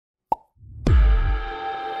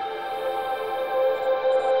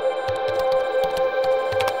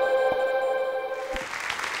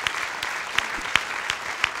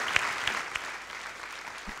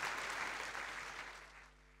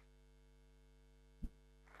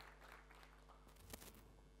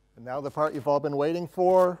And now the part you've all been waiting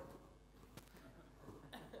for.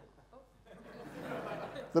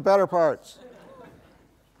 The better parts.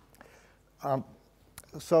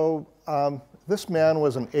 This man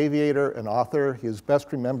was an aviator and author. He is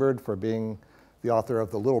best remembered for being the author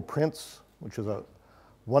of The Little Prince, which is a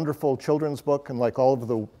wonderful children's book. And like all of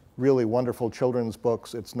the really wonderful children's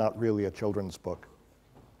books, it's not really a children's book.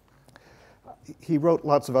 He wrote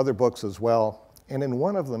lots of other books as well. And in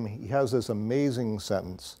one of them, he has this amazing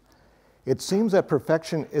sentence. It seems that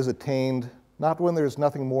perfection is attained not when there is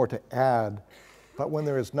nothing more to add, but when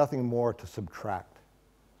there is nothing more to subtract.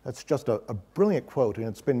 That's just a brilliant quote, and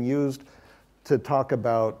it's been used to talk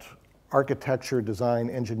about architecture,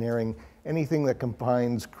 design, engineering, anything that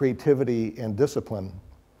combines creativity and discipline.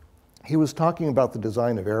 He was talking about the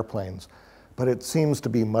design of airplanes, but it seems to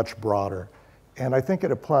be much broader. And I think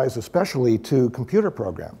it applies especially to computer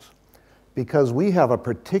programs, because we have a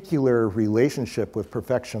particular relationship with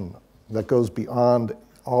perfection that goes beyond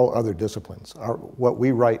all other disciplines. What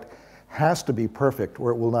we write has to be perfect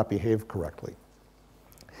or it will not behave correctly.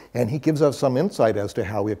 And he gives us some insight as to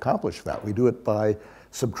how we accomplish that. We do it by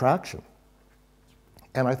subtraction.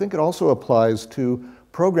 And I think it also applies to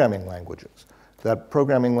programming languages, that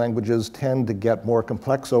programming languages tend to get more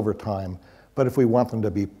complex over time, but if we want them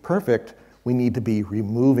to be perfect, we need to be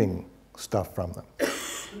removing stuff from them.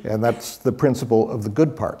 And that's the principle of the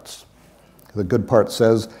good parts. The good part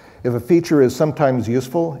says, if a feature is sometimes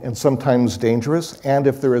useful and sometimes dangerous, and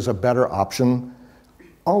if there is a better option,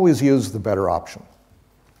 always use the better option.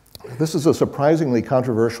 This is a surprisingly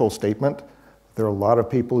controversial statement. There are a lot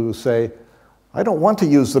of people who say, I don't want to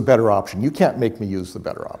use the better option. You can't make me use the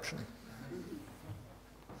better option.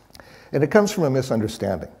 And it comes from a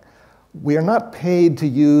misunderstanding. We are not paid to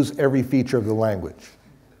use every feature of the language.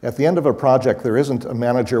 At the end of a project, there isn't a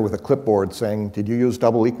manager with a clipboard saying, did you use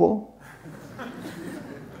double equal?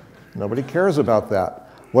 Nobody cares about that.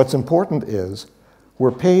 What's important is we're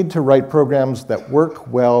paid to write programs that work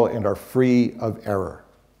well and are free of error.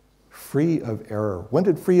 Free of error. When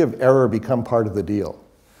did free of error become part of the deal?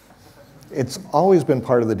 It's always been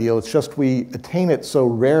part of the deal. It's just we attain it so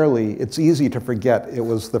rarely, it's easy to forget it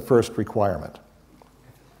was the first requirement.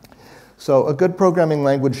 So a good programming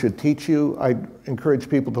language should teach you. I encourage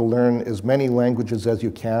people to learn as many languages as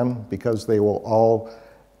you can because they will all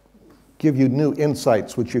give you new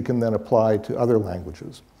insights which you can then apply to other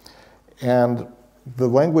languages. And the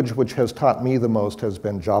language which has taught me the most has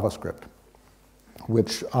been JavaScript,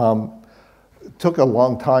 which took a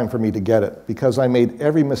long time for me to get it because I made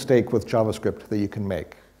every mistake with JavaScript that you can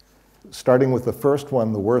make. Starting with the first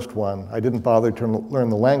one, the worst one, I didn't bother to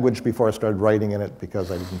learn the language before I started writing in it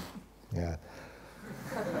because I didn't, yeah.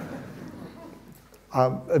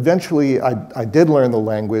 Eventually, I did learn the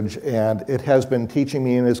language, and it has been teaching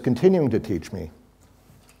me and is continuing to teach me.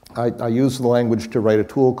 I use the language to write a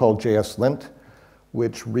tool called JSLint,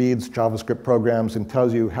 which reads JavaScript programs and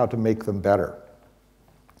tells you how to make them better.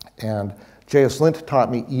 And JSLint taught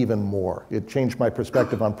me even more. It changed my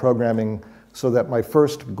perspective on programming so that my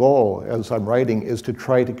first goal as I'm writing is to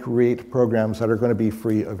try to create programs that are going to be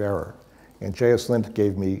free of error. And JSLint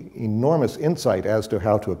gave me enormous insight as to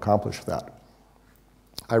how to accomplish that.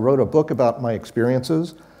 I wrote a book about my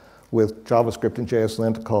experiences with JavaScript and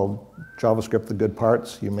JSLint called JavaScript: The Good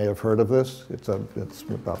Parts. You may have heard of this. It's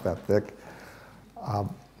about that thick.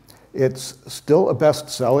 It's still a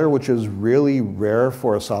bestseller, which is really rare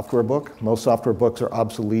for a software book. Most software books are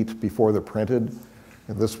obsolete before they're printed.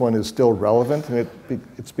 And this one is still relevant, and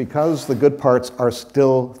it's because the good parts are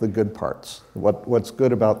still the good parts. What's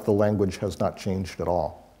good about the language has not changed at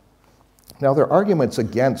all. Now, there are arguments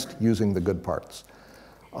against using the good parts.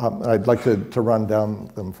 I'd like to run down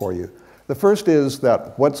them for you. The first is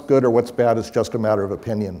that what's good or what's bad is just a matter of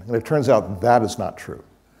opinion. And it turns out that is not true.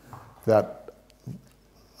 That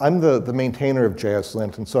I'm the maintainer of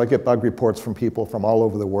JSLint, and so I get bug reports from people from all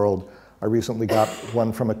over the world. I recently got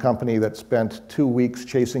one from a company that spent 2 weeks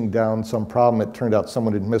chasing down some problem. It turned out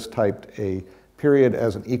someone had mistyped a period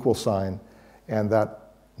as an equal sign, and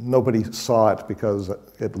that nobody saw it because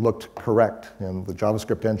it looked correct, and the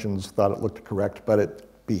JavaScript engines thought it looked correct, but it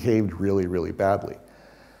behaved really, really badly.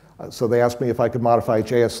 So they asked me if I could modify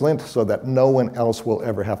JSLint so that no one else will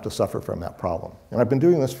ever have to suffer from that problem. And I've been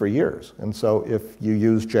doing this for years. And so if you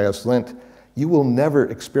use JSLint, you will never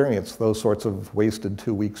experience those sorts of wasted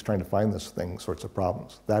 2 weeks trying to find this thing sorts of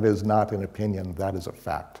problems. That is not an opinion, that is a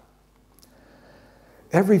fact.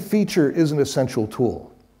 Every feature is an essential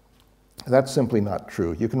tool. That's simply not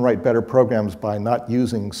true. You can write better programs by not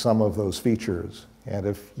using some of those features. And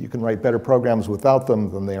if you can write better programs without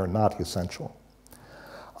them, then they are not essential.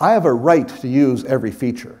 I have a right to use every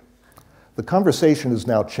feature, The conversation has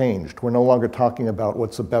now changed. We're no longer talking about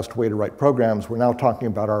what's the best way to write programs. We're now talking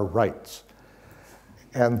about our rights.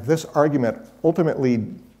 And this argument ultimately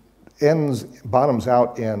bottoms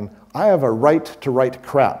out in, I have a right to write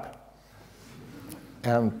crap.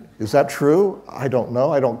 And is that true? I don't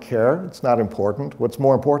know. I don't care. It's not important. What's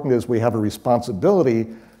more important is we have a responsibility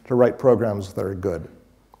to write programs that are good.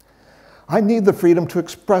 I need the freedom to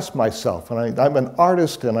express myself. And I'm an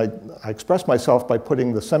artist, and I express myself by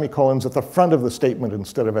putting the semicolons at the front of the statement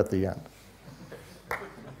instead of at the end.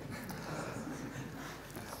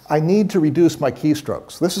 I need to reduce my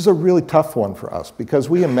keystrokes. This is a really tough one for us because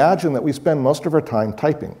we imagine that we spend most of our time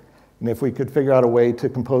typing. And if we could figure out a way to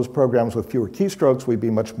compose programs with fewer keystrokes, we'd be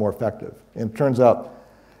much more effective. And it turns out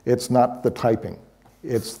it's not the typing.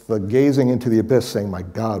 It's the gazing into the abyss saying, my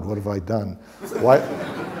God, what have I done?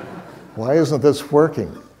 Why isn't this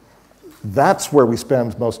working? That's where we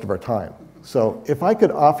spend most of our time. So if I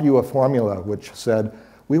could offer you a formula which said,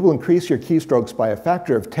 we will increase your keystrokes by a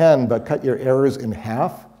factor of 10, but cut your errors in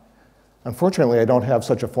half. Unfortunately, I don't have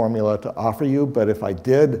such a formula to offer you, but if I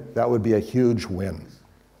did, that would be a huge win.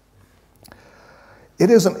 It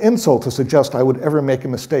is an insult to suggest I would ever make a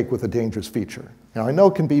mistake with a dangerous feature. Now, I know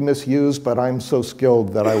it can be misused, but I'm so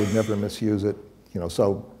skilled that I would never misuse it. It's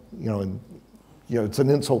an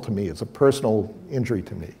insult to me. It's a personal injury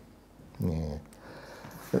to me. Yeah.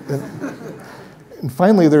 And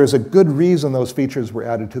finally, there is a good reason those features were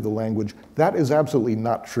added to the language. That is absolutely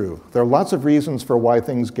not true. There are lots of reasons for why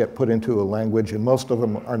things get put into a language, and most of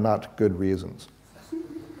them are not good reasons.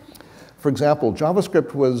 For example,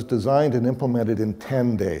 JavaScript was designed and implemented in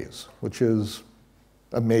 10 days, which is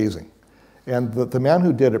amazing. And the man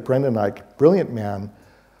who did it, Brendan Eich, brilliant man,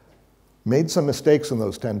 made some mistakes in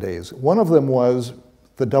those 10 days. One of them was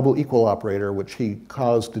the double equal operator, which he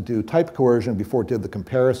caused to do type coercion before it did the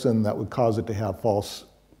comparison. That would cause it to have false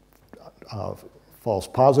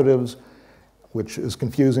positives, which is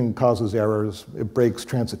confusing, causes errors. It breaks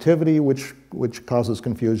transitivity, which causes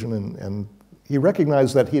confusion, and he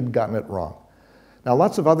recognized that he had gotten it wrong. Now,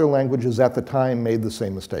 lots of other languages at the time made the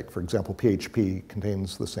same mistake. For example, PHP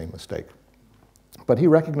contains the same mistake. But he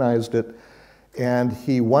recognized it, and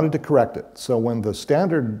he wanted to correct it. So when the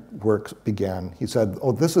standard work began, he said,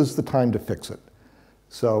 oh, this is the time to fix it.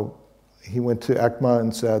 So he went to ECMA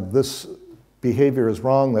and said, this behavior is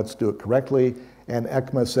wrong, let's do it correctly. And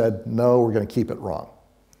ECMA said, no, we're going to keep it wrong.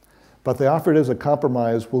 But they offered as a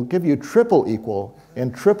compromise, we'll give you triple equal,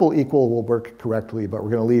 and triple equal will work correctly, but we're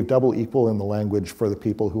going to leave double equal in the language for the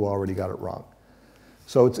people who already got it wrong.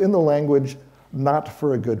 So it's in the language, not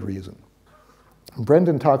for a good reason.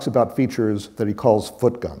 Brendan talks about features that he calls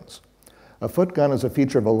foot guns. A foot gun is a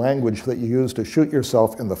feature of a language that you use to shoot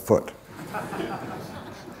yourself in the foot.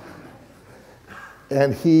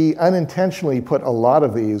 And he unintentionally put a lot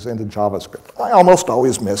of these into JavaScript. I almost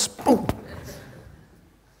always miss. Boom.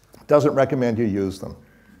 Doesn't recommend you use them.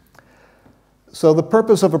 So the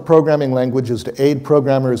purpose of a programming language is to aid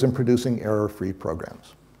programmers in producing error-free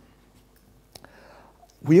programs.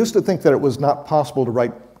 We used to think that it was not possible to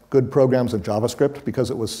write good programs in JavaScript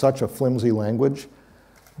because it was such a flimsy language.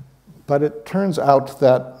 But it turns out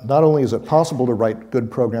that not only is it possible to write good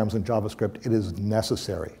programs in JavaScript, it is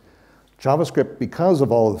necessary. JavaScript, because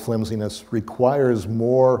of all of the flimsiness, requires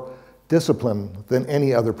more discipline than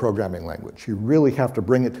any other programming language. You really have to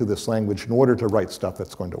bring it to this language in order to write stuff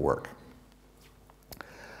that's going to work.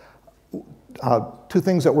 Two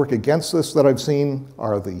things that work against this that I've seen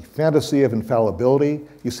are the fantasy of infallibility.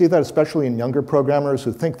 You see that especially in younger programmers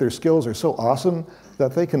who think their skills are so awesome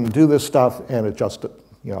that they can do this stuff and it just,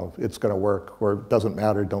 it's going to work, or it doesn't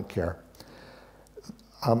matter, don't care.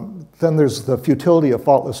 Then there's the futility of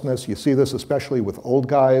faultlessness. You see this especially with old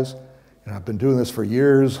guys. I've been doing this for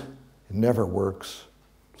years. It never works.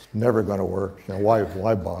 It's never going to work.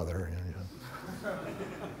 Why bother?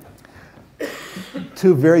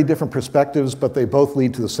 Two very different perspectives, but they both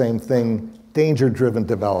lead to the same thing, danger-driven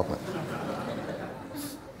development.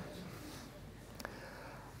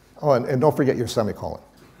 Oh, and don't forget your semicolon.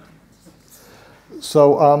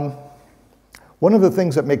 So one of the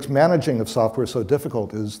things that makes managing of software so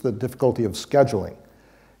difficult is the difficulty of scheduling.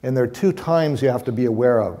 And there are two times you have to be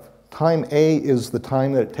aware of. Time A is the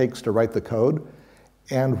time that it takes to write the code,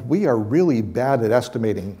 and we are really bad at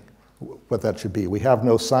estimating what that should be. We have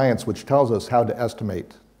no science which tells us how to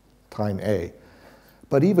estimate time A.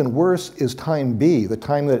 But even worse is time B, the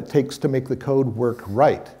time that it takes to make the code work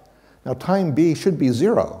right. Now time B should be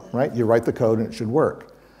 0, right? You write the code and it should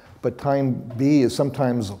work. But time B is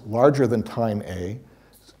sometimes larger than time A.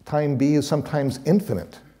 Time B is sometimes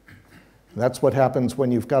infinite. And that's what happens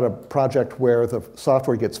when you've got a project where the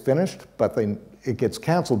software gets finished, but it gets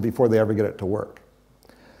canceled before they ever get it to work.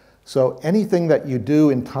 So anything that you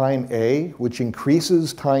do in time A, which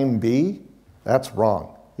increases time B, that's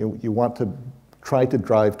wrong. You want to try to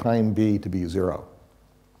drive time B to be 0.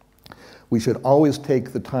 We should always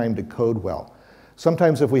take the time to code well.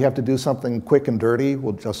 Sometimes if we have to do something quick and dirty,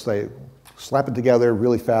 we'll just say, slap it together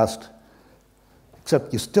really fast,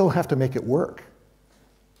 except you still have to make it work.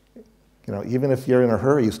 Even if you're in a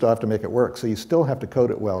hurry, you still have to make it work. So you still have to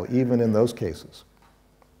code it well, even in those cases.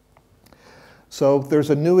 So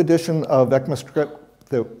there's a new edition of ECMAScript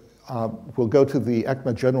that will go to the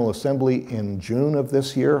ECMA General Assembly in June of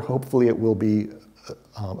this year. Hopefully it will be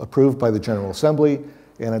approved by the General Assembly,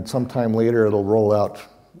 and at some time later it'll roll out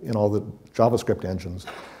in all the JavaScript engines.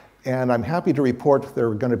 And I'm happy to report there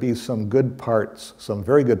are going to be some good parts, some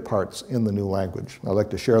very good parts in the new language. I'd like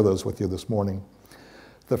to share those with you this morning.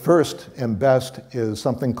 The first and best is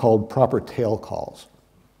something called proper tail calls.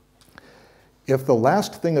 If the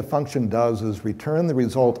last thing a function does is return the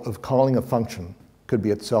result of calling a function, could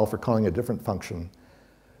be itself or calling a different function,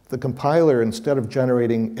 the compiler, instead of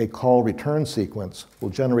generating a call return sequence, will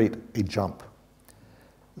generate a jump.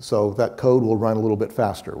 So that code will run a little bit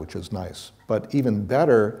faster, which is nice. But even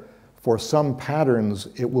better, for some patterns,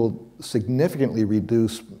 it will significantly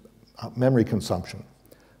reduce memory consumption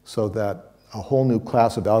so that a whole new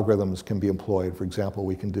class of algorithms can be employed. For example,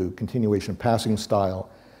 we can do continuation passing style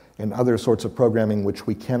and other sorts of programming which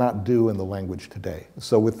we cannot do in the language today.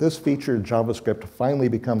 So with this feature, JavaScript finally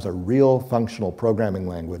becomes a real functional programming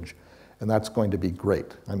language, and that's going to be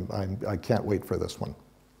great. I can't wait for this one.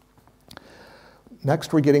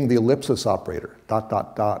 Next, we're getting the ellipsis operator, ...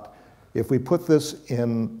 If we put this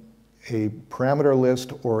in a parameter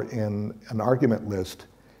list or in an argument list,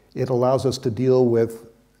 it allows us to deal with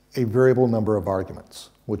a variable number of arguments,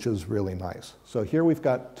 which is really nice. So here we've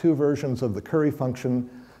got two versions of the curry function.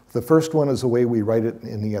 The first one is the way we write it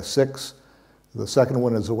in ES6. The second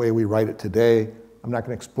one is the way we write it today. I'm not going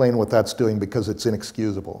to explain what that's doing because it's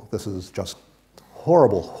inexcusable. This is just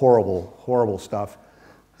horrible, horrible, horrible stuff.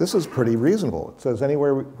 This is pretty reasonable. It says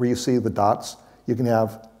anywhere where you see the dots, you can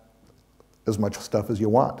have as much stuff as you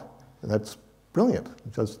want. And that's brilliant.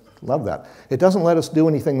 Just love that. It doesn't let us do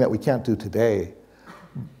anything that we can't do today.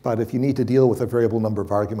 But if you need to deal with a variable number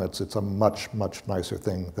of arguments, it's a much, much nicer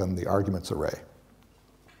thing than the arguments array.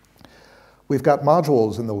 We've got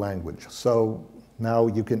modules in the language. So now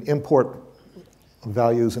you can import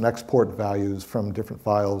values and export values from different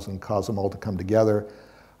files and cause them all to come together.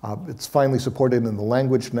 It's finally supported in the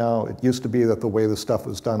language now. It used to be that the way this stuff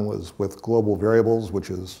was done was with global variables, which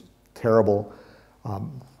is terrible.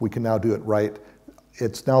 We can now do it right.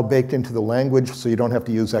 It's now baked into the language, so you don't have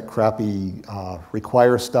to use that crappy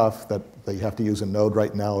require stuff that you have to use in Node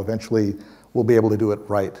right now. Eventually, we'll be able to do it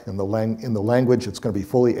right. In the language, it's going to be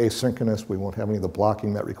fully asynchronous. We won't have any of the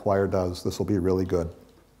blocking that require does. This will be really good.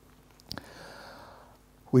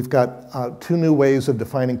 We've got two new ways of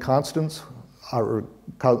defining constants, or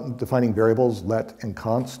defining variables, let and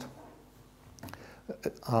const.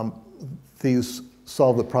 These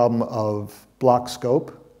solve the problem of block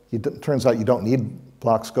scope. It turns out you don't need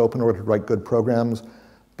block scope in order to write good programs,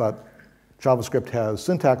 but JavaScript has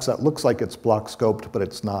syntax that looks like it's block scoped, but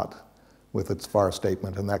it's not with its var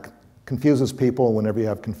statement, and that confuses people. Whenever you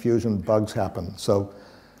have confusion, bugs happen. So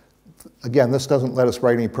again, this doesn't let us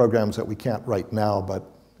write any programs that we can't write now, but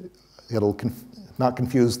it'll not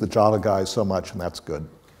confuse the Java guys so much, and that's good.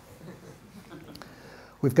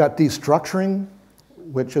 We've got destructuring,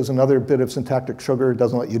 which is another bit of syntactic sugar. It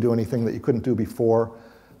doesn't let you do anything that you couldn't do before.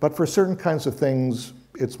 But for certain kinds of things,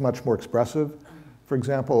 it's much more expressive. For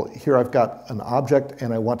example, here I've got an object,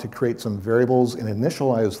 and I want to create some variables and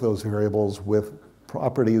initialize those variables with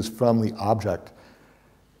properties from the object.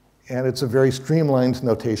 And it's a very streamlined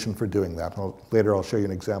notation for doing that. Later I'll show you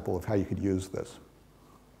an example of how you could use this.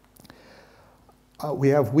 We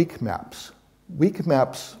have weak maps. Weak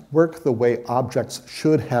maps work the way objects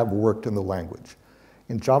should have worked in the language.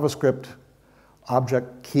 In JavaScript,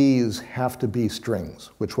 object keys have to be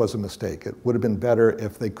strings, which was a mistake. It would have been better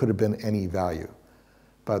if they could have been any value,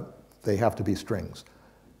 but they have to be strings.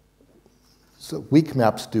 So weak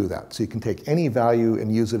maps do that. So you can take any value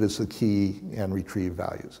and use it as a key and retrieve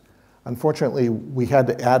values. Unfortunately, we had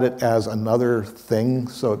to add it as another thing,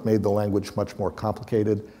 so it made the language much more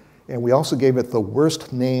complicated. And we also gave it the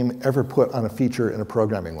worst name ever put on a feature in a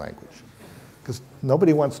programming language. Because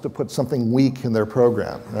nobody wants to put something weak in their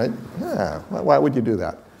program, right? Yeah, why would you do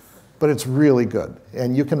that? But it's really good.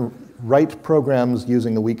 And you can write programs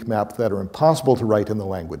using a weak map that are impossible to write in the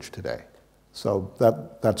language today. So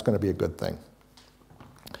that's going to be a good thing.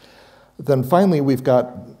 Then finally, we've got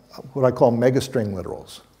what I call megastring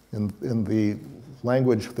literals. In the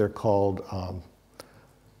language, they're called,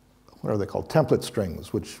 what are they called? Template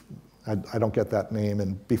strings, which I don't get that name.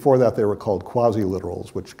 And before that, they were called quasi-literals,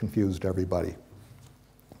 which confused everybody.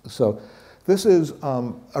 So this is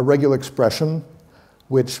a regular expression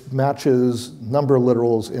which matches number of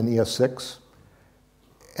literals in ES6.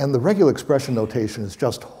 And the regular expression notation is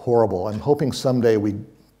just horrible. I'm hoping someday we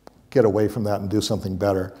get away from that and do something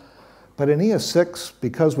better. But in ES6,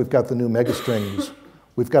 because we've got the new megastrings,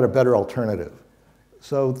 we've got a better alternative.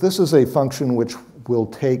 So this is a function which will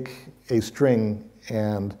take a string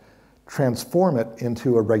and transform it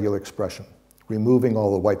into a regular expression, removing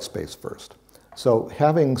all the white space first. So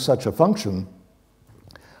having such a function,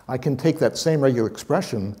 I can take that same regular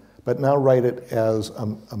expression, but now write it as a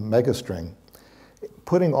megastring,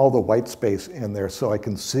 putting all the white space in there so I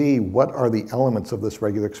can see what are the elements of this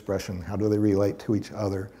regular expression, how do they relate to each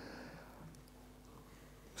other.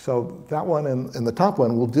 So that one and the top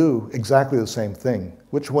one will do exactly the same thing.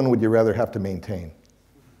 Which one would you rather have to maintain?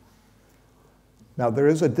 Now there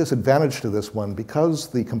is a disadvantage to this one. Because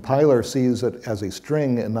the compiler sees it as a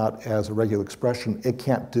string and not as a regular expression, it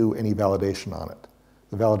can't do any validation on it.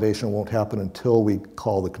 The validation won't happen until we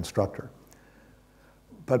call the constructor.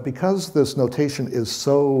 But because this notation is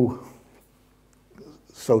so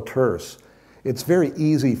terse, it's very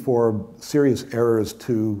easy for serious errors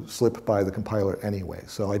to slip by the compiler anyway.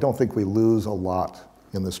 So I don't think we lose a lot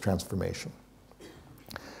in this transformation.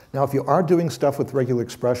 Now, if you are doing stuff with regular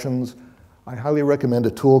expressions, I highly recommend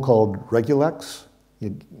a tool called Regulex.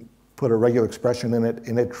 You put a regular expression in it,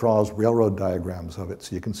 and it draws railroad diagrams of it,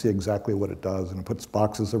 so you can see exactly what it does, and it puts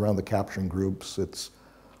boxes around the capturing groups.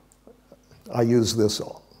 I use this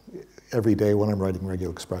every day when I'm writing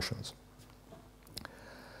regular expressions.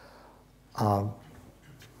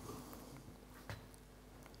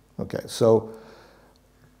 Okay, so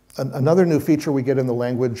another new feature we get in the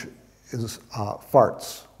language is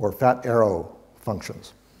farts, or fat arrow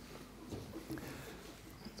functions.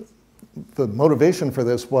 The motivation for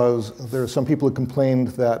this was there are some people who complained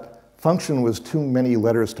that function was too many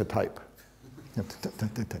letters to type.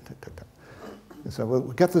 So well,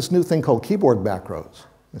 we got this new thing called keyboard macros.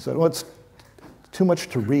 They said, well, it's too much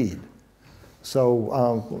to read.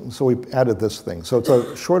 So we added this thing. So it's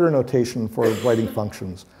a shorter notation for writing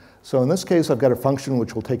functions. So in this case, I've got a function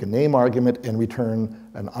which will take a name argument and return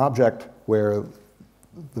an object where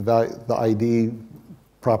the ID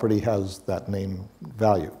property has that name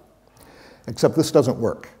value. Except this doesn't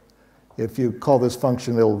work. If you call this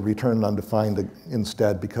function, it'll return undefined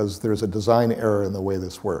instead because there's a design error in the way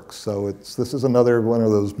this works. So this is another one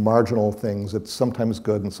of those marginal things. It's sometimes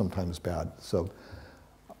good and sometimes bad. So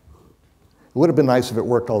it would have been nice if it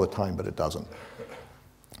worked all the time, but it doesn't.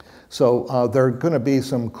 So there are going to be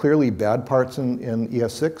some clearly bad parts in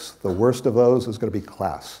ES6. The worst of those is going to be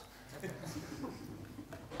class.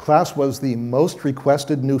 Class was the most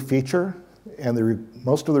requested new feature, and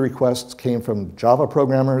most of the requests came from Java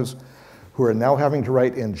programmers who are now having to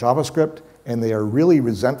write in JavaScript, and they are really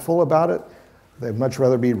resentful about it. They'd much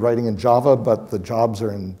rather be writing in Java, but the jobs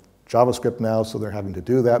are in JavaScript now, so they're having to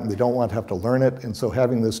do that, and they don't want to have to learn it, and so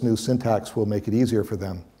having this new syntax will make it easier for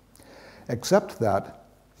them. Except that,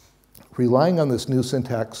 relying on this new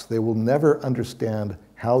syntax, they will never understand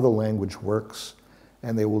how the language works,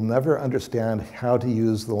 and they will never understand how to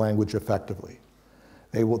use the language effectively.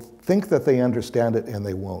 They will think that they understand it, and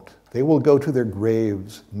they won't. They will go to their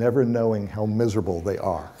graves never knowing how miserable they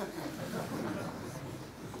are.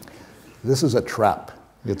 This is a trap.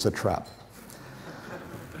 It's a trap.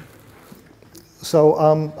 So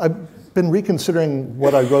I've been reconsidering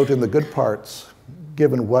what I wrote in the good parts,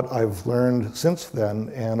 given what I've learned since then,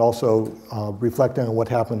 and also reflecting on what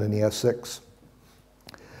happened in ES6.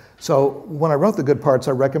 So when I wrote the good parts,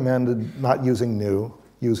 I recommended not using new,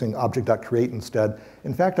 using object.create instead.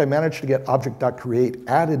 In fact, I managed to get object.create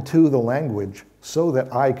added to the language so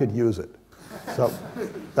that I could use it. So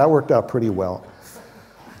that worked out pretty well.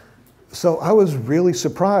 So I was really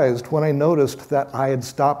surprised when I noticed that I had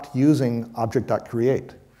stopped using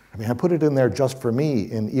object.create. I mean, I put it in there just for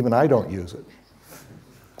me, and even I don't use it.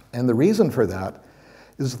 And the reason for that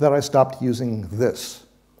is that I stopped using this.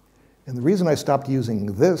 And the reason I stopped using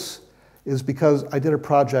this is because I did a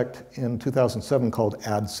project in 2007 called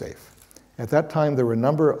AdSafe. At that time, there were a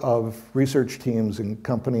number of research teams and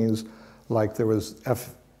companies, like there was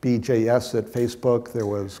FBJS at Facebook, there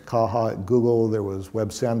was Kaha at Google, there was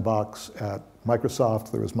Web Sandbox at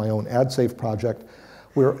Microsoft, there was my own AdSafe project,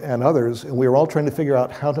 and others, and we were all trying to figure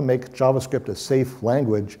out how to make JavaScript a safe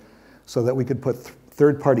language so that we could put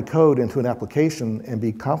third-party code into an application and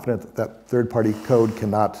be confident that third-party code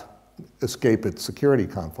cannot escape its security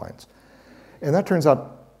confines. And that turns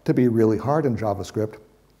out to be really hard in JavaScript.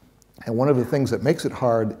 And one of the things that makes it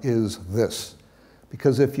hard is this.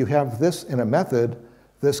 Because if you have this in a method,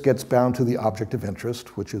 this gets bound to the object of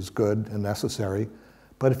interest, which is good and necessary.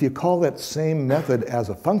 But if you call that same method as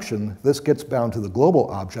a function, this gets bound to the global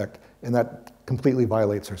object, and that completely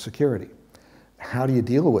violates our security. How do you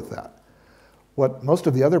deal with that? What most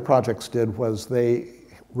of the other projects did was they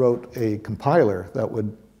wrote a compiler that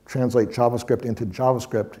would translate JavaScript into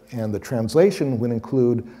JavaScript, and the translation would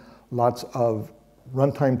include lots of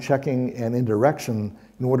runtime checking and indirection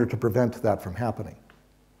in order to prevent that from happening.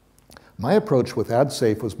 My approach with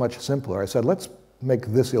AdSafe was much simpler. I said, let's make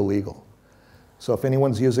this illegal. So if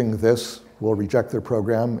anyone's using this, we'll reject their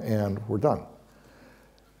program and we're done.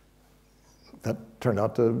 That turned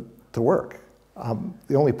out to work.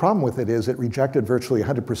 The only problem with it is it rejected virtually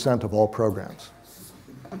 100% of all programs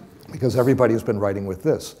because everybody's been writing with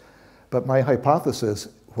this. But my hypothesis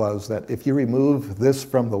was that if you remove this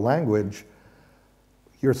from the language,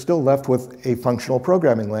 you're still left with a functional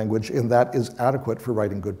programming language, and that is adequate for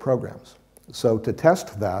writing good programs. So to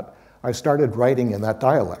test that, I started writing in that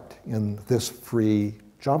dialect, in this free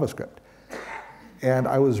JavaScript. And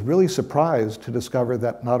I was really surprised to discover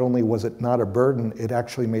that not only was it not a burden, it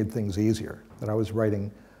actually made things easier, that I was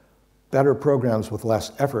writing better programs with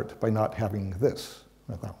less effort by not having this.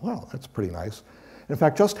 And I thought, wow, that's pretty nice. In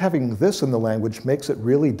fact, just having this in the language makes it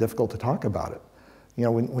really difficult to talk about it. You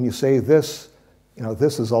know, when you say this, you know,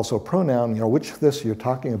 this is also a pronoun, you know, which this you're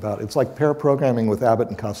talking about. It's like pair programming with Abbott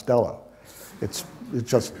and Costello. It's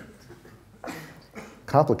just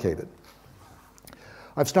complicated.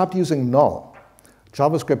 I've stopped using null.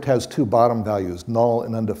 JavaScript has two bottom values, null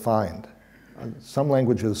and undefined. Some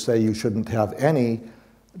languages say you shouldn't have any.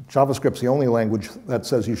 JavaScript's the only language that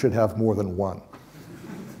says you should have more than one.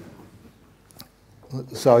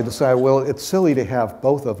 So I decided, well, it's silly to have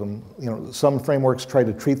both of them. You know, some frameworks try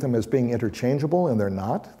to treat them as being interchangeable, and they're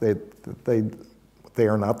not. They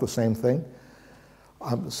are not the same thing.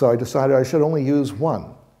 So I decided I should only use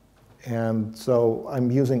one. And so I'm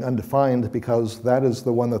using undefined because that is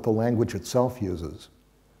the one that the language itself uses.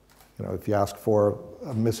 You know, if you ask for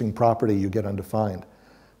a missing property, you get undefined.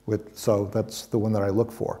 So that's the one that I look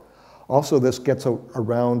for. Also, this gets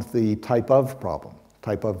around the type of problem.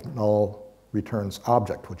 Type of null returns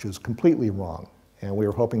object, which is completely wrong. And we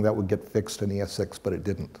were hoping that would get fixed in ES6, but it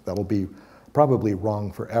didn't. That'll be probably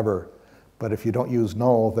wrong forever. But if you don't use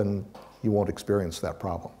null, then you won't experience that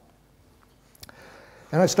problem.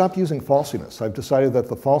 And I stopped using falsiness. I've decided that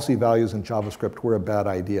the falsy values in JavaScript were a bad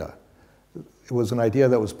idea. It was an idea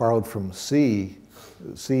that was borrowed from C.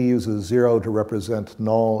 C uses 0 to represent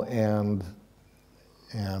null and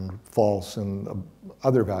false and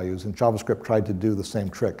other values, and JavaScript tried to do the same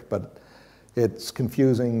trick, but it's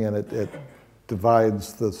confusing and it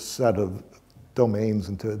divides the set of domains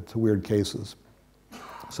into weird cases.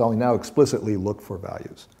 So I now explicitly look for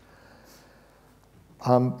values.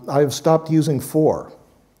 I've stopped using for.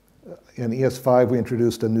 In ES5, we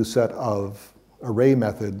introduced a new set of array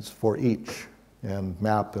methods for each, and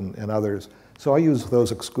map and others. So I use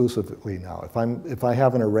those exclusively now. If I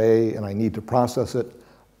have an array and I need to process it,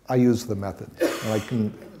 I use the method. And I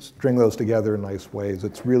can string those together in nice ways.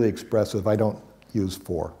 It's really expressive. I don't use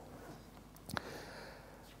for.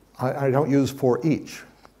 I don't use for each,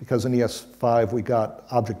 because in ES5 we got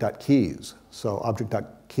object.keys. So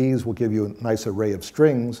object.keys will give you a nice array of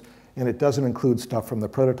strings, and it doesn't include stuff from the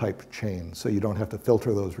prototype chain, so you don't have to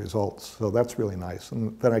filter those results. So that's really nice.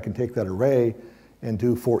 And then I can take that array and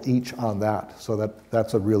do for each on that. So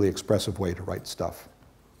that's a really expressive way to write stuff.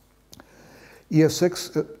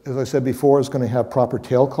 ES6, as I said before, is going to have proper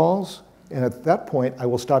tail calls. And at that point, I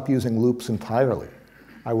will stop using loops entirely.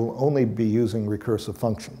 I will only be using recursive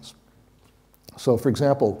functions. So for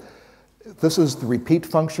example, this is the repeat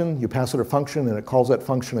function. You pass it a function, and it calls that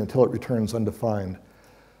function until it returns undefined.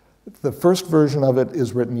 The first version of it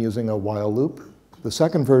is written using a while loop. The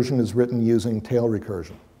second version is written using tail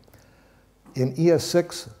recursion. In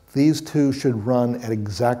ES6, these two should run at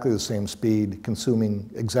exactly the same speed,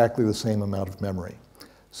 consuming exactly the same amount of memory.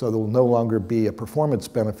 So there will no longer be a performance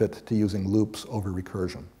benefit to using loops over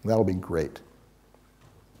recursion. That'll be great.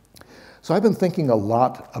 So I've been thinking a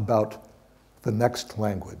lot about the next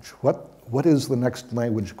language. What is the next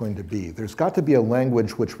language going to be? There's got to be a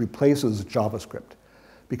language which replaces JavaScript,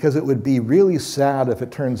 because it would be really sad if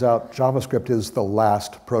it turns out JavaScript is the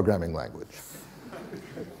last programming language.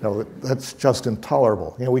 No, that's just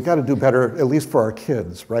intolerable. You know, we got to do better, at least for our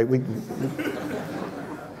kids, right?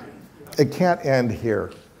 It can't end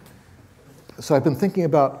here. So I've been thinking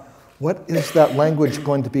about, what is that language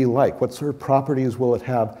going to be like? What sort of properties will it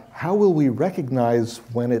have? how will we recognize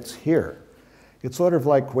when it's here? It's sort of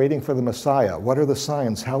like waiting for the Messiah. What are the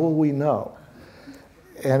signs? How will we know?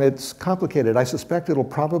 And it's complicated. I suspect it'll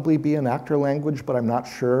probably be an actor language, but I'm not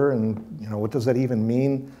sure. And what does that even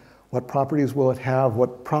mean? What properties will it have?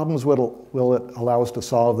 What problems will it allow us to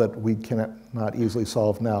solve that we cannot easily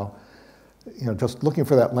solve now? Just looking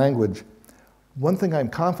for that language. One thing I'm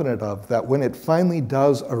confident of, that when it finally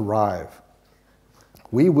does arrive,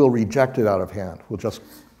 we will reject it out of hand. We'll just,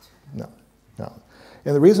 no.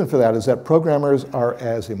 And the reason for that is that programmers are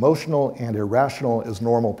as emotional and irrational as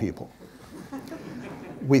normal people.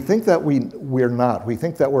 We think that we're not. We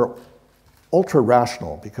think that we're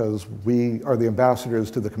ultra-rational because we are the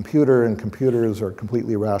ambassadors to the computer, and computers are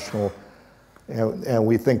completely rational. And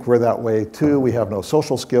we think we're that way too. We have no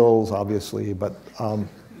social skills, obviously, but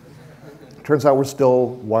it turns out we're still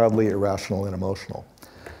wildly irrational and emotional.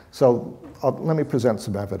 So let me present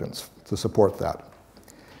some evidence to support that.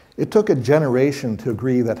 It took a generation to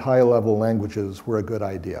agree that high-level languages were a good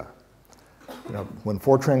idea. When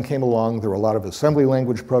Fortran came along, there were a lot of assembly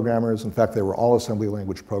language programmers. In fact, they were all assembly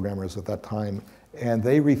language programmers at that time. And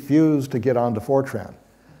they refused to get onto Fortran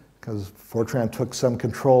because Fortran took some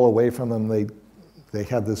control away from them. They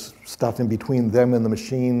had this stuff in between them and the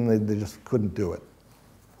machine. They just couldn't do it.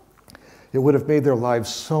 It would have made their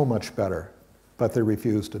lives so much better, but they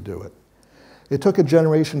refused to do it. It took a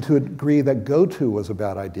generation to agree that GoTo was a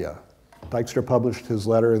bad idea. Dijkstra published his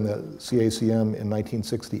letter in the CACM in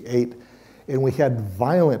 1968. And we had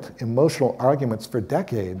violent emotional arguments for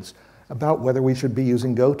decades about whether we should be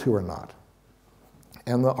using GoTo or not.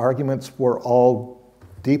 And the arguments were all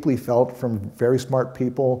deeply felt from very smart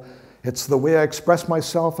people. It's the way I express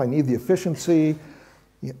myself. I need the efficiency.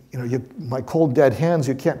 My cold, dead hands,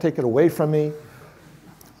 you can't take it away from me.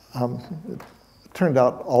 It turned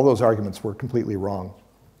out all those arguments were completely wrong.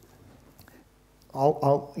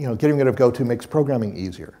 Getting rid of GoTo makes programming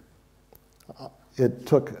easier. It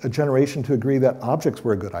took a generation to agree that objects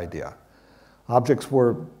were a good idea. Objects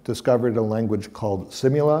were discovered in a language called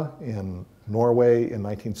Simula in Norway in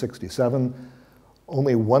 1967.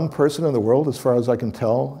 Only one person in the world, as far as I can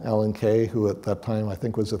tell, Alan Kay, who at that time I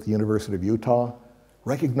think was at the University of Utah,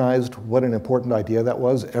 recognized what an important idea that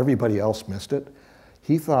was. Everybody else missed it.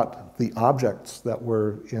 He thought the objects that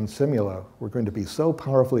were in Simula were going to be so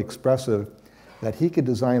powerfully expressive that he could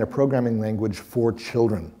design a programming language for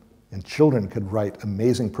children. And children could write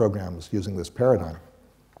amazing programs using this paradigm.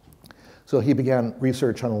 So he began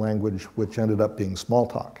research on a language which ended up being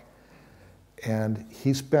Smalltalk. And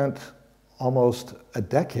he spent almost a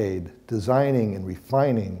decade designing and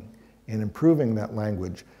refining and improving that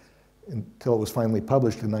language until it was finally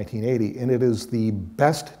published in 1980. And it is the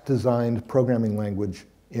best designed programming language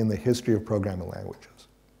in the history of programming languages.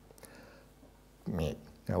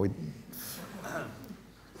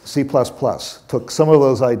 C++ took some of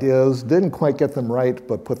those ideas, didn't quite get them right,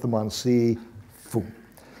 but put them on C.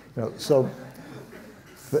 So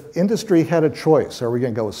the industry had a choice. Are we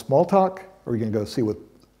going to go with Smalltalk? Or are we going to go with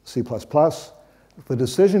C++? The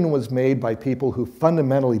decision was made by people who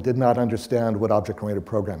fundamentally did not understand what object-oriented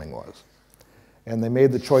programming was. And they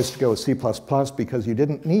made the choice to go with C++ because you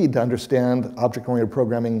didn't need to understand object-oriented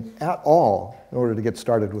programming at all in order to get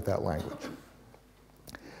started with that language.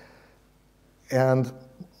 And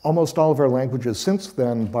almost all of our languages since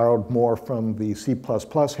then borrowed more from the C++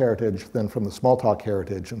 heritage than from the Smalltalk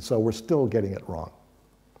heritage, and so we're still getting it wrong.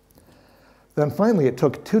 Then finally, it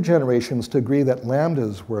took 2 generations to agree that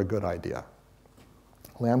lambdas were a good idea.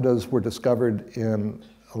 Lambdas were discovered in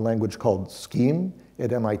a language called Scheme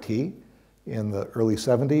at MIT in the early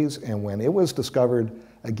 70s, and when it was discovered,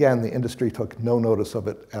 again, the industry took no notice of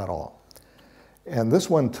it at all. And this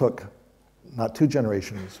one took not 2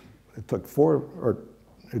 generations, it took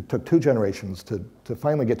 2 generations to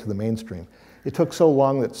finally get to the mainstream. It took so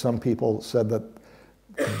long that some people said that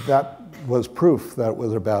that was proof that it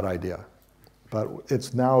was a bad idea. But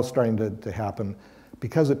it's now starting to happen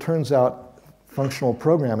because it turns out functional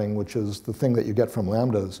programming, which is the thing that you get from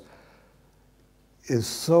lambdas, is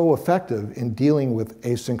so effective in dealing with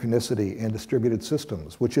asynchronicity and distributed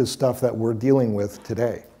systems, which is stuff that we're dealing with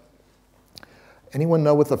today. Anyone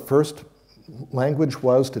know what the first language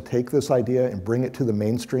was to take this idea and bring it to the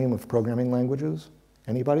mainstream of programming languages?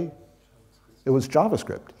 Anybody? It was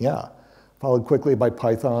JavaScript, yeah. Followed quickly by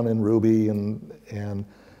Python and Ruby and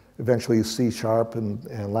eventually C#,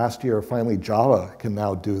 and last year finally Java can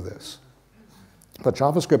now do this. But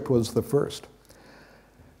JavaScript was the first.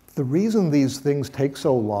 The reason these things take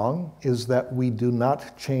so long is that we do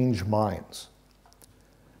not change minds.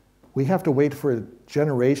 We have to wait for a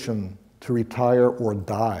generation to retire or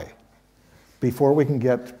die before we can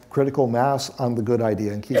get critical mass on the good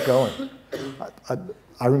idea and keep going.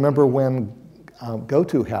 I remember when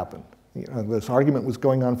GoTo happened. You know, this argument was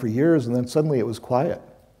going on for years, and then suddenly it was quiet.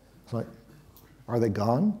 It's like, are they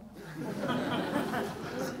gone?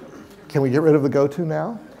 Can we get rid of the GoTo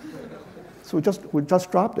now? So we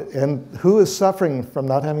just dropped it. And who is suffering from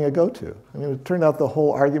not having a GoTo? I mean, it turned out the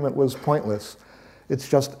whole argument was pointless.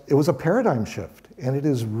 It was a paradigm shift. And it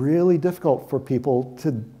is really difficult for people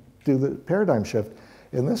to do the paradigm shift.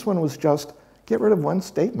 And this one was just get rid of one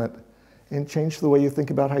statement and change the way you think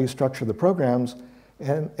about how you structure the programs.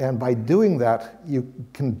 And by doing that, you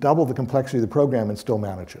can double the complexity of the program and still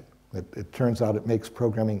manage it. It turns out it makes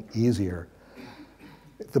programming easier.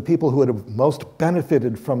 The people who would have most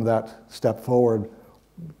benefited from that step forward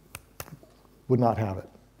would not have it.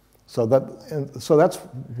 So that's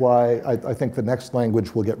why I think the next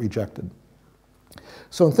language will get rejected.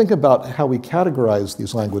 So think about how we categorize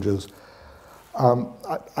these languages.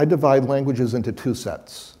 I divide languages into two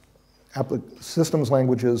sets: systems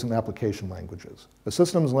languages and application languages. A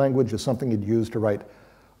systems language is something you'd use to write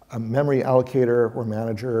a memory allocator or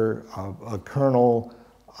manager, a kernel,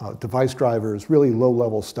 device drivers, really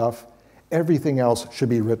low-level stuff. Everything else should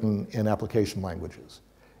be written in application languages.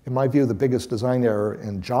 In my view, the biggest design error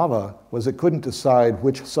in Java was it couldn't decide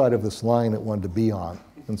which side of this line it wanted to be on.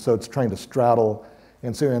 And so it's trying to straddle,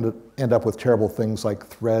 and so you end up with terrible things like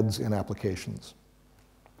threads in applications.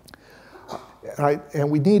 And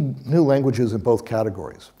we need new languages in both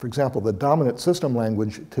categories. For example, the dominant system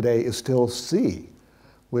language today is still C,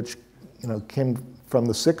 which came from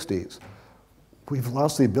the 60s. We've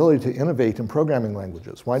lost the ability to innovate in programming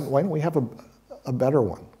languages. Why don't we have a better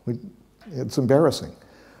one? It's embarrassing.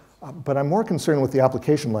 But I'm more concerned with the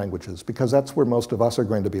application languages because that's where most of us are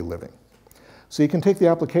going to be living. So you can take the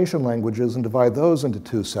application languages and divide those into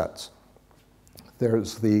two sets.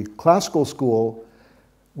 There's the classical school,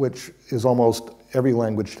 which is almost every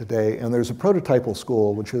language today, and there's a prototypal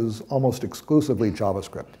school, which is almost exclusively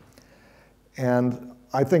JavaScript. And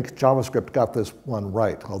I think JavaScript got this one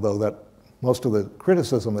right, although that most of the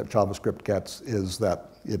criticism that JavaScript gets is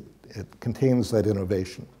that it contains that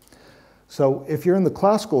innovation. So if you're in the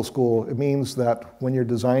classical school, it means that when you're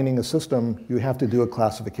designing a system, you have to do a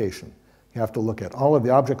classification. You have to look at all of the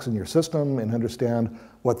objects in your system and understand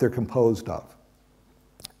what they're composed of.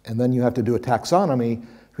 And then you have to do a taxonomy.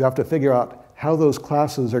 You have to figure out how those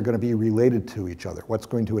classes are going to be related to each other, what's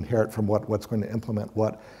going to inherit from what's going to implement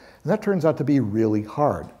what. And that turns out to be really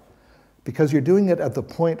hard, because you're doing it at the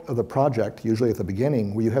point of the project, usually at the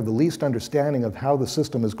beginning, where you have the least understanding of how the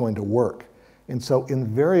system is going to work. And so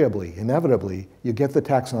invariably, inevitably, you get the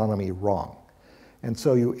taxonomy wrong. And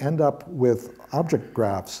so you end up with object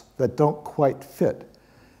graphs that don't quite fit.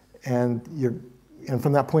 And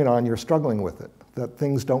from that point on, you're struggling with it, that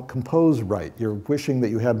things don't compose right. You're wishing that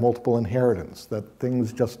you had multiple inheritance, that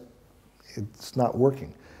things it's not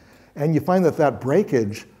working. And you find that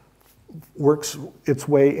breakage works its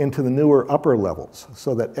way into the newer upper levels,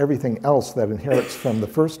 so that everything else that inherits from the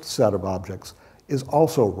first set of objects is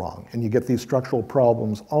also wrong. And you get these structural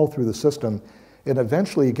problems all through the system. And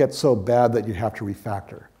eventually it gets so bad that you have to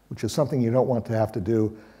refactor, which is something you don't want to have to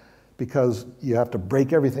do, because you have to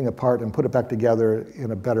break everything apart and put it back together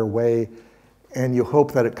in a better way, and you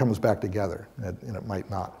hope that it comes back together, and it might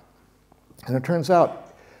not. And it turns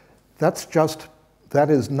out that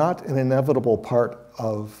is not an inevitable part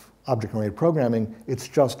of object-oriented programming. It's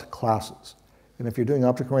just classes. And if you're doing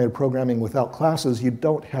object-oriented programming without classes, you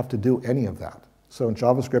don't have to do any of that. So in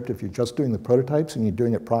JavaScript, if you're just doing the prototypes and you're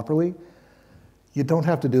doing it properly, you don't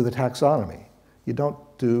have to do the taxonomy. You don't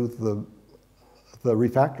do the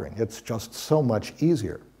refactoring. It's just so much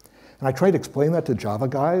easier. And I try to explain that to Java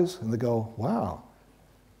guys, and they go, wow.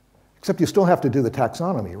 Except you still have to do the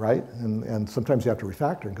taxonomy, right? And sometimes you have to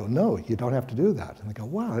refactor and go, no, you don't have to do that. And they go,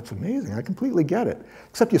 wow, that's amazing. I completely get it.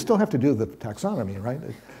 Except you still have to do the taxonomy, right?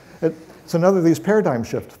 It's another of these paradigm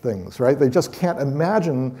shift things, right? They just can't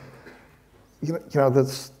imagine, the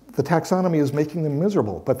taxonomy is making them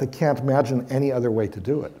miserable, but they can't imagine any other way to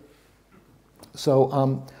do it.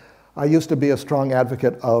 So I used to be a strong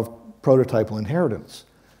advocate of prototypal inheritance.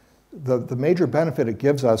 The major benefit it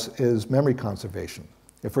gives us is memory conservation.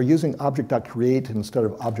 If we're using object.create instead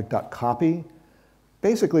of object.copy,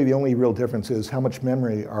 basically the only real difference is how much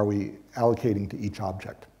memory are we allocating to each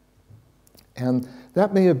object. And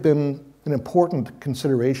that may have been an important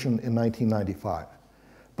consideration in 1995,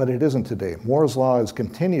 but it isn't today. Moore's law has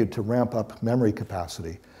continued to ramp up memory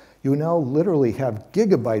capacity. You now literally have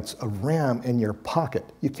gigabytes of RAM in your pocket.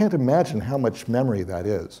 You can't imagine how much memory that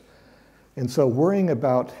is. And so worrying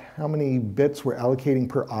about how many bits we're allocating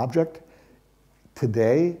per object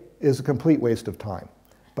today is a complete waste of time.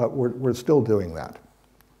 But we're still doing that.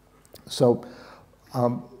 So,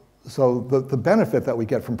 the benefit that we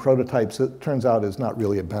get from prototypes, it turns out, is not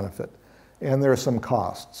really a benefit. And there are some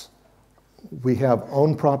costs. We have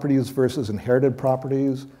owned properties versus inherited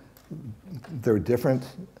properties. They're different,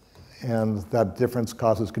 and that difference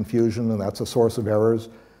causes confusion, and that's a source of errors.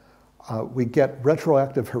 We get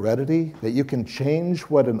retroactive heredity, that you can change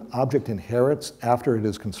what an object inherits after it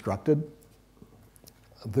is constructed.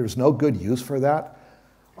 There's no good use for that,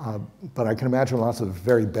 but I can imagine lots of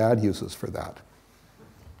very bad uses for that.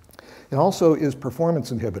 It also is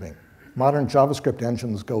performance inhibiting. Modern JavaScript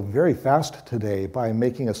engines go very fast today by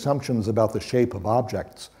making assumptions about the shape of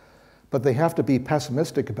objects, but they have to be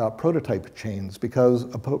pessimistic about prototype chains because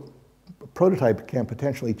a prototype can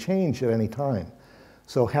potentially change at any time.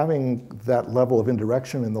 So having that level of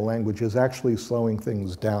indirection in the language is actually slowing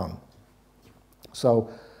things down. So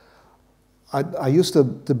I used to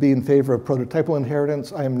be in favor of prototypal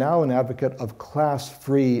inheritance. I am now an advocate of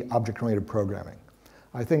class-free object-oriented programming.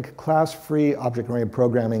 I think class-free object-oriented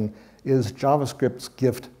programming is JavaScript's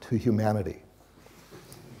gift to humanity.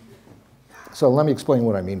 So let me explain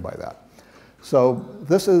what I mean by that. So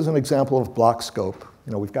this is an example of block scope.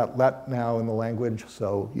 You know, we've got let now in the language,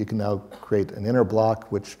 so you can now create an inner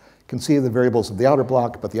block which can see the variables of the outer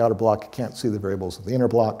block, but the outer block can't see the variables of the inner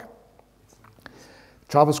block.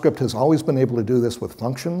 JavaScript has always been able to do this with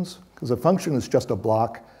functions, because a function is just a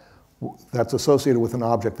block that's associated with an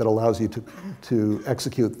object that allows you to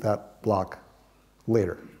execute that block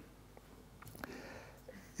later.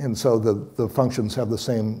 And so the functions have the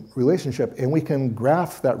same relationship, and we can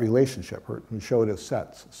graph that relationship or show it as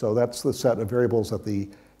sets. So that's the set of variables that the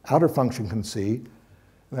outer function can see,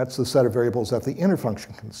 and that's the set of variables that the inner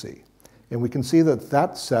function can see. And we can see that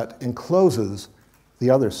that set encloses the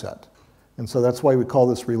other set. And so that's why we call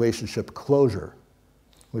this relationship closure,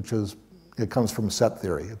 which is, it comes from set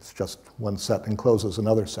theory. It's just one set encloses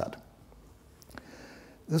another set.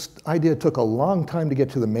 This idea took a long time to get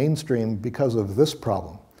to the mainstream because of this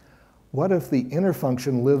problem. What if the inner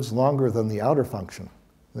function lives longer than the outer function?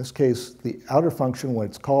 In this case, the outer function, when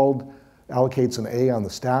it's called, allocates an A on the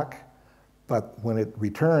stack, but when it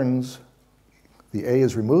returns, the A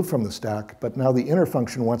is removed from the stack, but now the inner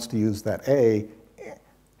function wants to use that A.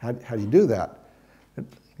 How do you do that?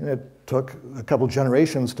 It took a couple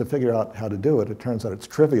generations to figure out how to do it. It turns out it's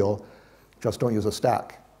trivial. Just don't use a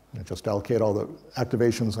stack. Just allocate all the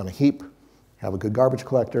activations on a heap, have a good garbage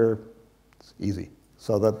collector. It's easy.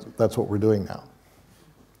 So that's what we're doing now.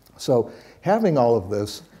 So having all of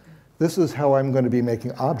this, this is how I'm going to be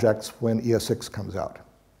making objects when ES6 comes out.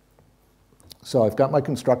 So I've got my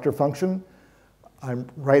constructor function. I'm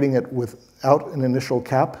writing it without an initial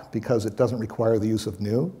cap because it doesn't require the use of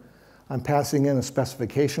new. I'm passing in a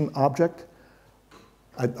specification object.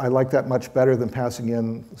 I like that much better than passing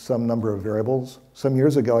in some number of variables. Some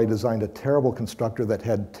years ago, I designed a terrible constructor that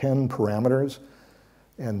had 10 parameters,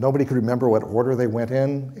 and nobody could remember what order they went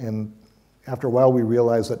in. And after a while, we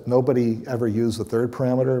realized that nobody ever used the third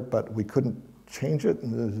parameter, but we couldn't change it,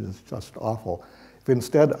 and it was just awful. If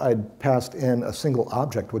instead I'd passed in a single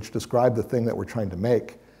object which described the thing that we're trying to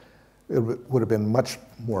make, it would have been much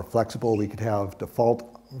more flexible. We could have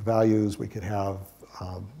default values. We could have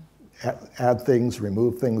add things,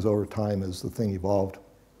 remove things over time as the thing evolved.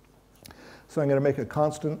 So I'm going to make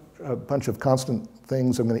a bunch of constant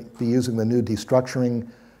things. I'm going to be using the new destructuring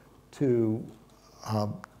to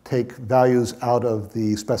take values out of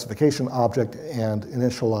the specification object and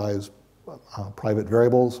initialize private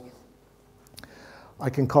variables. I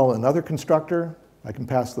can call another constructor. I can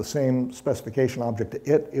pass the same specification object to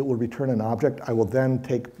it. It will return an object. I will then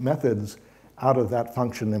take methods out of that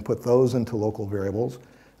function and put those into local variables.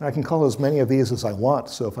 And I can call as many of these as I want.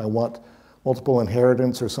 So if I want multiple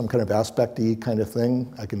inheritance or some kind of aspect-y kind of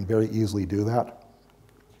thing, I can very easily do that.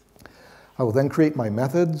 I will then create my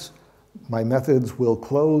methods. My methods will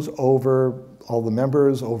close over all the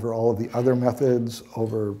members, over all of the other methods,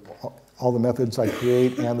 over all the methods I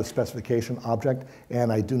create and the specification object,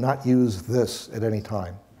 and I do not use this at any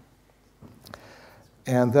time.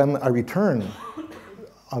 And then I return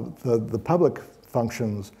the public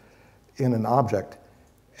functions in an object,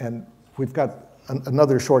 and we've got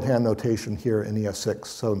another shorthand notation here in ES6.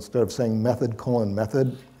 So instead of saying method colon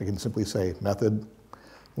method, I can simply say method,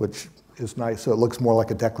 which is nice. So it looks more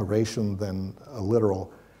like a declaration than a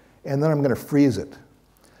literal. And then I'm going to freeze it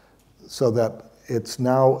so that it's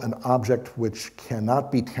now an object which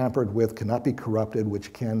cannot be tampered with, cannot be corrupted,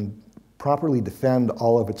 which can properly defend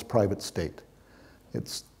all of its private state.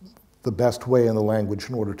 It's the best way in the language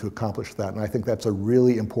in order to accomplish that. And I think that's a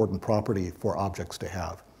really important property for objects to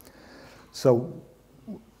have. So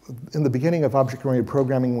in the beginning of object-oriented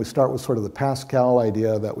programming, we start with sort of the Pascal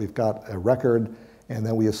idea that we've got a record, and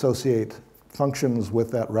then we associate functions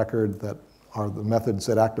with that record that are the methods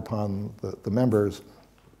that act upon the members.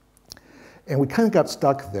 And we kind of got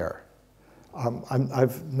stuck there.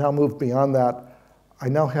 I've now moved beyond that. I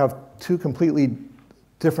now have two completely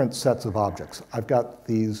different sets of objects. I've got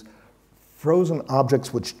these frozen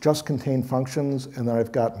objects which just contain functions, and then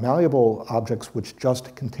I've got malleable objects which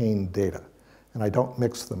just contain data. And I don't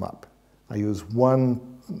mix them up. I use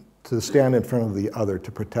one to stand in front of the other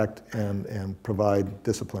to protect and provide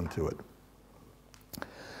discipline to it.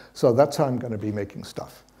 So that's how I'm going to be making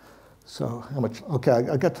stuff. So how much? Okay,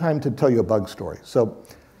 I got time to tell you a bug story. So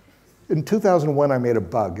in 2001, I made a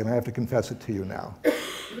bug, and I have to confess it to you now.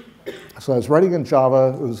 So I was writing in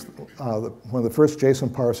Java. It was one of the first JSON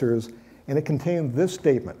parsers, and it contained this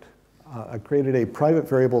statement. I created a private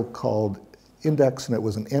variable called index, and it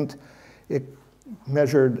was an int. It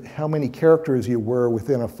measured how many characters you were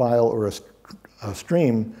within a file or a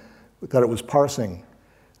stream that it was parsing,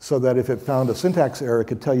 so that if it found a syntax error, it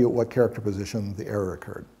could tell you at what character position the error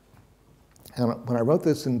occurred. And when I wrote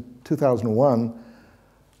this in 2001,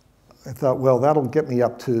 I thought, well, that'll get me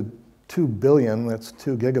up to 2 billion, that's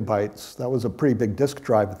 2 gigabytes. That was a pretty big disk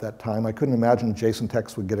drive at that time. I couldn't imagine JSON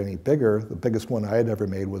text would get any bigger. The biggest one I had ever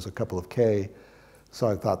made was a couple of K, so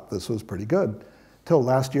I thought this was pretty good. Till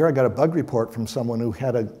last year, I got a bug report from someone who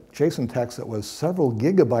had a JSON text that was several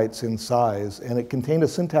gigabytes in size, and it contained a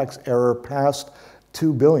syntax error past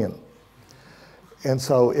 2 billion. And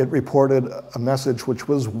so it reported a message which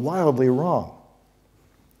was wildly wrong,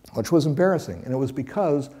 which was embarrassing. And it was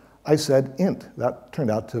because I said int. That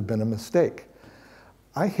turned out to have been a mistake.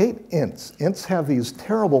 I hate ints. Ints have these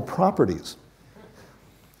terrible properties.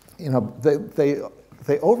 You know,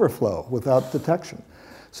 they overflow without detection.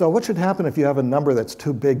 So what should happen if you have a number that's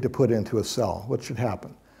too big to put into a cell? What should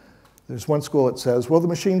happen? There's one school that says, well, the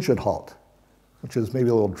machine should halt, which is maybe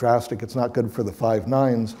a little drastic. It's not good for the 5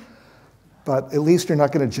 nines, but at least you're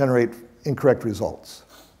not going to generate incorrect results.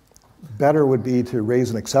 Better would be to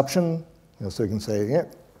raise an exception, so you can say, yeah,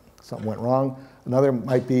 something went wrong. Another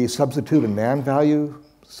might be substitute a NaN value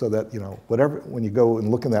so that, whatever, when you go and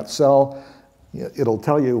look in that cell, it'll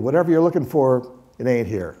tell you whatever you're looking for, it ain't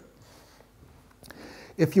here.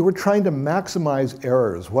 If you were trying to maximize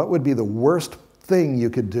errors, what would be the worst thing you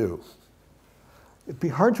could do? It'd be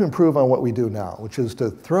hard to improve on what we do now, which is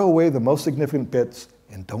to throw away the most significant bits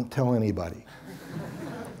and don't tell anybody.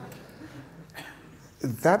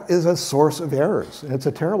 That is a source of errors, and it's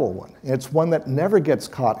a terrible one. It's one that never gets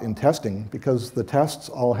caught in testing because the tests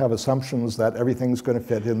all have assumptions that everything's going to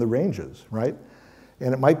fit in the ranges, right?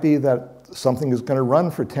 And it might be that something is going to run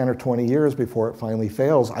for 10 or 20 years before it finally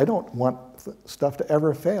fails. I don't want stuff to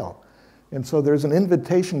ever fail. And so there's an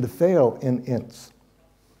invitation to fail in ints.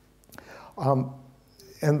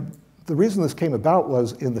 And the reason this came about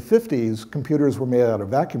was in the 50s, computers were made out of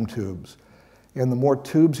vacuum tubes. And the more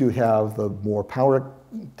tubes you have, the more power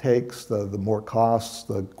it takes, the more it costs,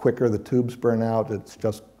 the quicker the tubes burn out. It's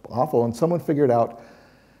just awful. And someone figured out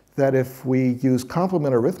that if we use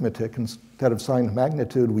complement arithmetic instead of sign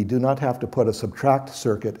magnitude, we do not have to put a subtract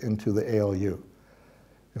circuit into the ALU.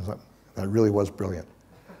 That really was brilliant.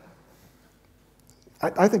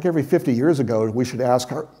 I think every 50 years ago, we should ask,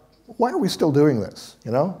 why are we still doing this?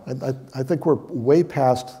 I think we're way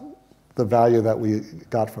past the value that we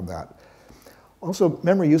got from that. Also,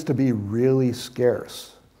 memory used to be really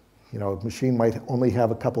scarce. A machine might only have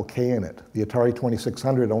a couple K in it. The Atari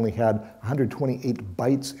 2600 only had 128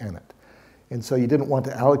 bytes in it. And so you didn't want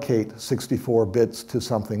to allocate 64 bits to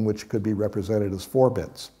something which could be represented as 4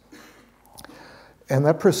 bits. And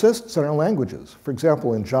that persists in our languages. For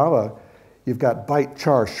example, in Java, you've got byte,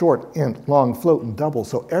 char, short, int, long, float, and double.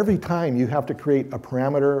 So every time you have to create a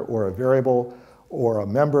parameter or a variable or a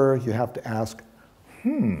member, you have to ask,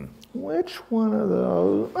 which one of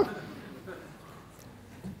those?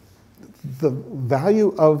 The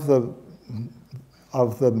value of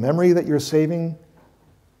the memory that you're saving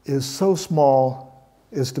is so small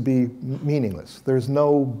as to be meaningless. There's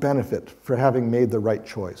no benefit for having made the right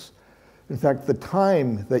choice. In fact, the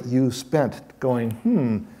time that you spent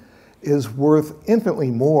going, is worth infinitely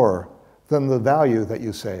more than the value that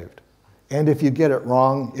you saved. And if you get it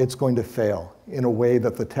wrong, it's going to fail in a way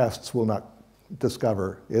that the tests will not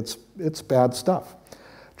discover. It's bad stuff.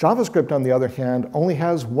 JavaScript, on the other hand, only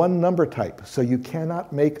has one number type, so you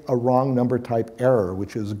cannot make a wrong number type error,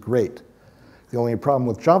 which is great. The only problem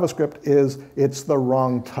with JavaScript is it's the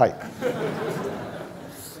wrong type.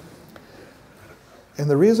 And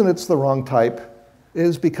the reason it's the wrong type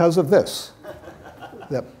is because of this.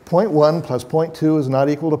 that 0.1 plus 0.2 is not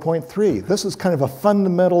equal to 0.3. This is kind of a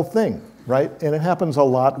fundamental thing, right? And it happens a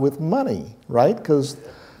lot with money, right? Because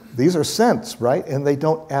these are cents, right? And they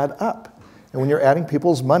don't add up. And when you're adding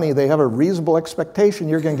people's money, they have a reasonable expectation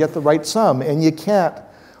you're going to get the right sum, and you can't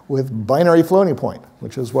with binary floating point,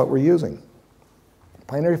 which is what we're using.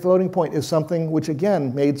 Binary floating point is something which,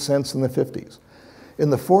 again, made sense in the 50s. In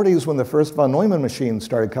the 40s, when the first von Neumann machines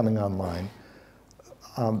started coming online,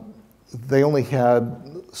 they only had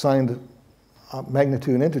signed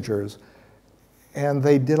magnitude integers, and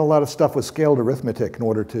they did a lot of stuff with scaled arithmetic in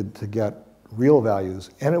order to get real values,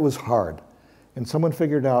 and it was hard. And someone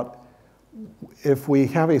figured out if we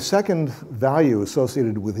have a second value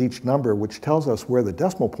associated with each number which tells us where the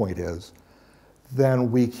decimal point is,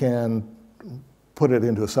 then we can put it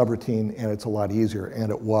into a subroutine and it's a lot easier,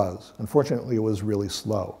 and it was. Unfortunately, it was really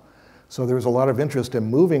slow. So there was a lot of interest in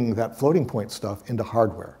moving that floating point stuff into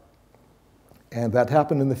hardware. And that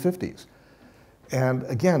happened in the 50s. And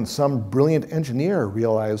again, some brilliant engineer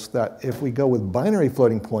realized that if we go with binary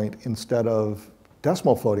floating point instead of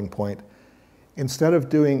decimal floating point, instead of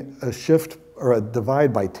doing a shift or a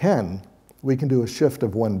divide by 10, we can do a shift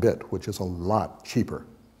of 1 bit, which is a lot cheaper.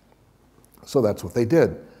 So that's what they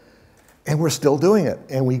did. And we're still doing it,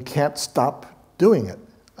 and we can't stop doing it.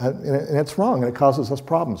 And it's wrong, and it causes us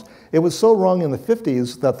problems. It was so wrong in the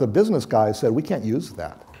 50s that the business guys said, we can't use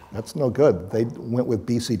that. That's no good. They went with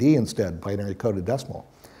BCD instead, binary coded decimal.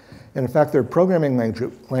 And in fact, their programming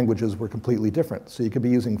languages were completely different. So you could be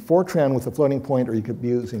using Fortran with the floating point, or you could be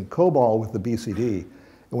using COBOL with the BCD.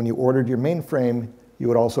 And when you ordered your mainframe, you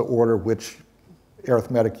would also order which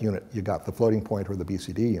arithmetic unit you got, the floating point or the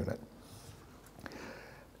BCD unit.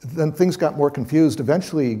 Then things got more confused.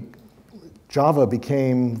 Eventually, Java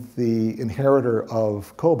became the inheritor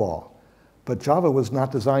of COBOL. But Java was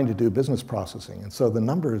not designed to do business processing, and so the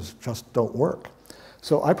numbers just don't work.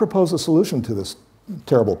 So I propose a solution to this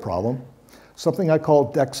terrible problem, something I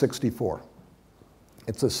call DEC64.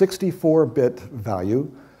 It's a 64-bit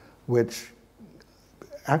value, which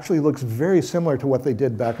actually looks very similar to what they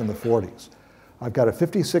did back in the 40s. I've got a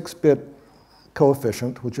 56-bit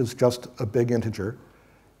coefficient, which is just a big integer,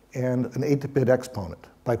 and an 8-bit exponent.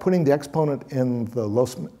 By putting the exponent in the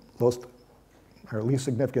least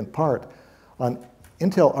significant part, on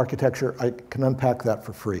Intel architecture, I can unpack that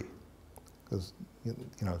for free, because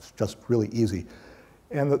it's just really easy.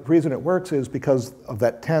 And the reason it works is because of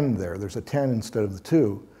that 10 there. There's a 10 instead of the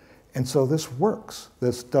 2. And so this works.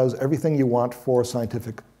 This does everything you want for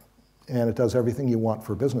scientific, and it does everything you want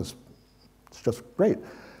for business. It's just great.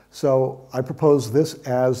 So I propose this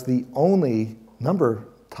as the only number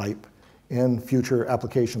type in future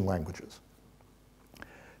application languages.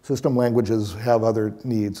 System languages have other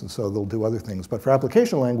needs, and so they'll do other things. But for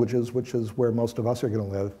application languages, which is where most of us are going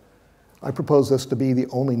to live, I propose this to be the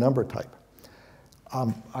only number type.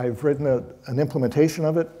 I've written an implementation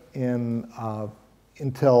of it in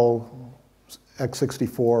Intel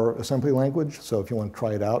x64 assembly language, so if you want to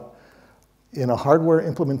try it out. In a hardware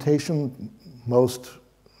implementation, most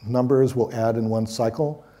numbers will add in one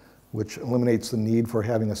cycle, which eliminates the need for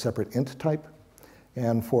having a separate int type.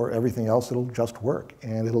 And for everything else, it'll just work,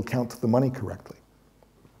 and it'll count the money correctly.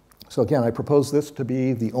 So again, I propose this to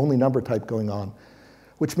be the only number type going on,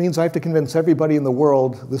 which means I have to convince everybody in the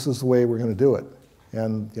world this is the way we're going to do it.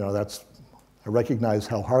 And I recognize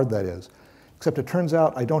how hard that is. Except it turns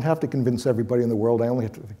out I don't have to convince everybody in the world. I only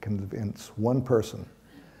have to convince one person.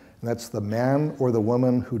 And that's the man or the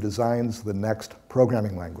woman who designs the next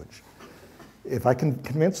programming language. If I can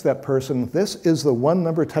convince that person, this is the one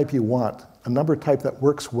number type you want, a number type that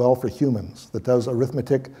works well for humans, that does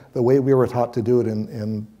arithmetic the way we were taught to do it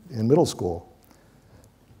in middle school,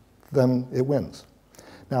 then it wins.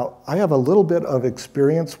 Now, I have a little bit of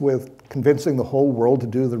experience with convincing the whole world to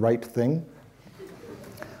do the right thing.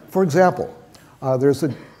 For example, there's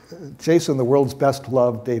a JSON, the world's best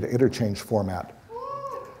loved data interchange format.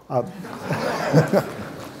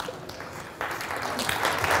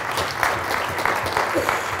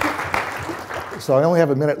 So I only have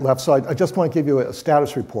a minute left, so I just want to give you a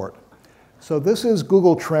status report. So this is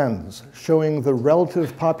Google Trends showing the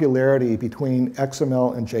relative popularity between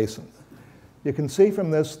XML and JSON. You can see from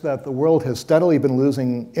this that the world has steadily been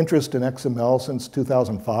losing interest in XML since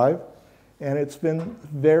 2005, and it's been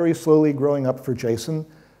very slowly growing up for JSON.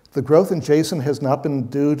 The growth in JSON has not been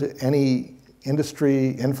due to any industry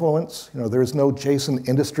influence. There is no JSON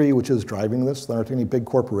industry which is driving this. There aren't any big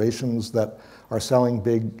corporations that are selling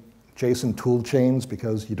big JSON tool chains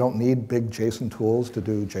because you don't need big JSON tools to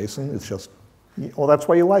do JSON. It's just, well, that's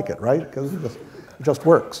why you like it, right? Because it just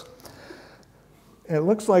works. And it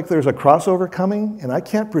looks like there's a crossover coming, and I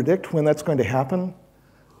can't predict when that's going to happen,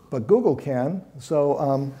 but Google can.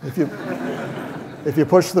 So if you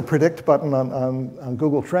push the predict button on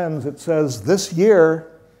Google Trends, it says this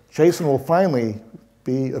year, JSON will finally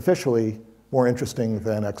be officially more interesting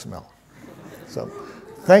than XML. So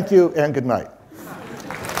thank you and good night.